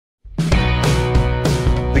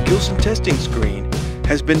the Gilson Testing Screen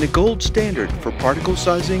has been the gold standard for particle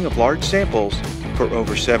sizing of large samples for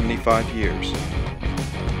over 75 years.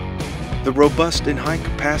 The robust and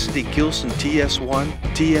high-capacity Gilson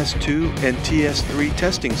TS-1, TS-2, and TS-3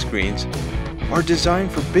 testing screens are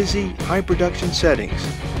designed for busy, high-production settings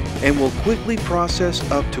and will quickly process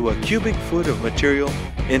up to a cubic foot of material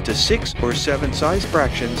into 6 or 7 size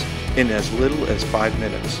fractions in as little as 5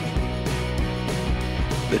 minutes.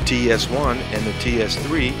 The TS-1 and the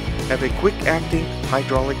TS-3 have a quick-acting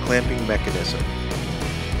hydraulic clamping mechanism.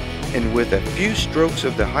 And with a few strokes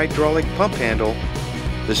of the hydraulic pump handle,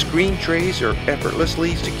 the screen trays are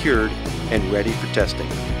effortlessly secured and ready for testing.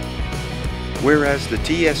 Whereas the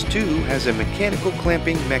TS-2 has a mechanical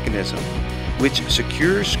clamping mechanism which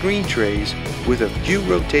secures screen trays with a few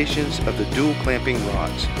rotations of the dual clamping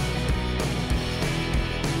rods.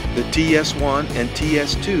 The TS-1 and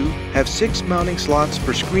TS-2 have 6 mounting slots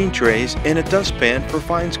for screen trays and a dustpan for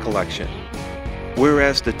fines collection,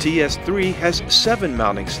 whereas the TS-3 has 7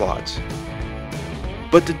 mounting slots.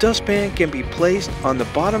 But the dustpan can be placed on the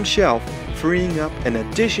bottom shelf, freeing up an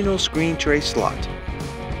additional screen tray slot.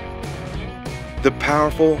 The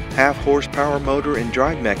powerful half-horsepower motor and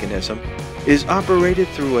drive mechanism is operated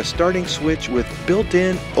through a starting switch with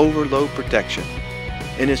built-in overload protection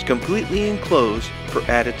and is completely enclosed for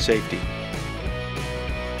added safety.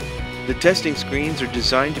 The testing screens are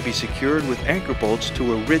designed to be secured with anchor bolts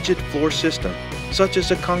to a rigid floor system, such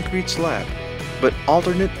as a concrete slab, but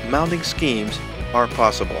alternate mounting schemes are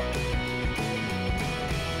possible.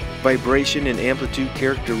 Vibration and amplitude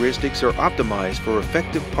characteristics are optimized for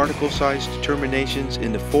effective particle size determinations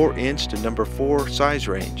in the 4-inch to 4 size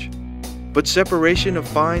range. But separation of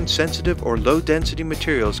fine, sensitive, or low-density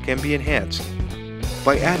materials can be enhanced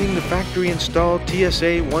by adding the factory-installed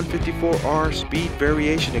TSA-154R speed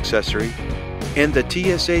variation accessory and the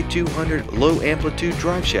TSA-200 low-amplitude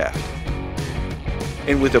drive shaft.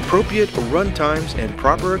 And with appropriate run times and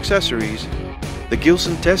proper accessories, the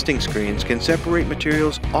Gilson testing screens can separate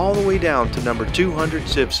materials all the way down to number 200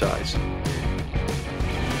 sieve size.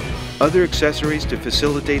 Other accessories to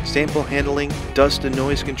facilitate sample handling, dust and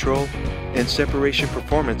noise control, and separation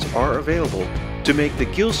performance are available to make the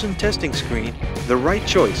Gilson testing screen the right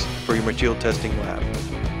choice for your material testing lab.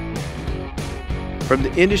 From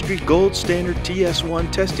the industry gold standard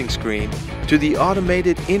TS-1 testing screen to the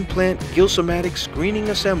automated in-plant Gilso-Matic screening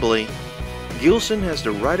assembly, Gilson has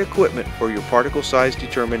the right equipment for your particle size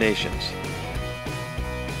determinations.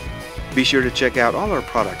 Be sure to check out all our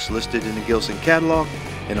products listed in the Gilson catalog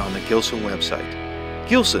and on the Gilson website.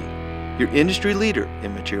 Gilson, your industry leader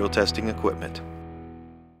in material testing equipment.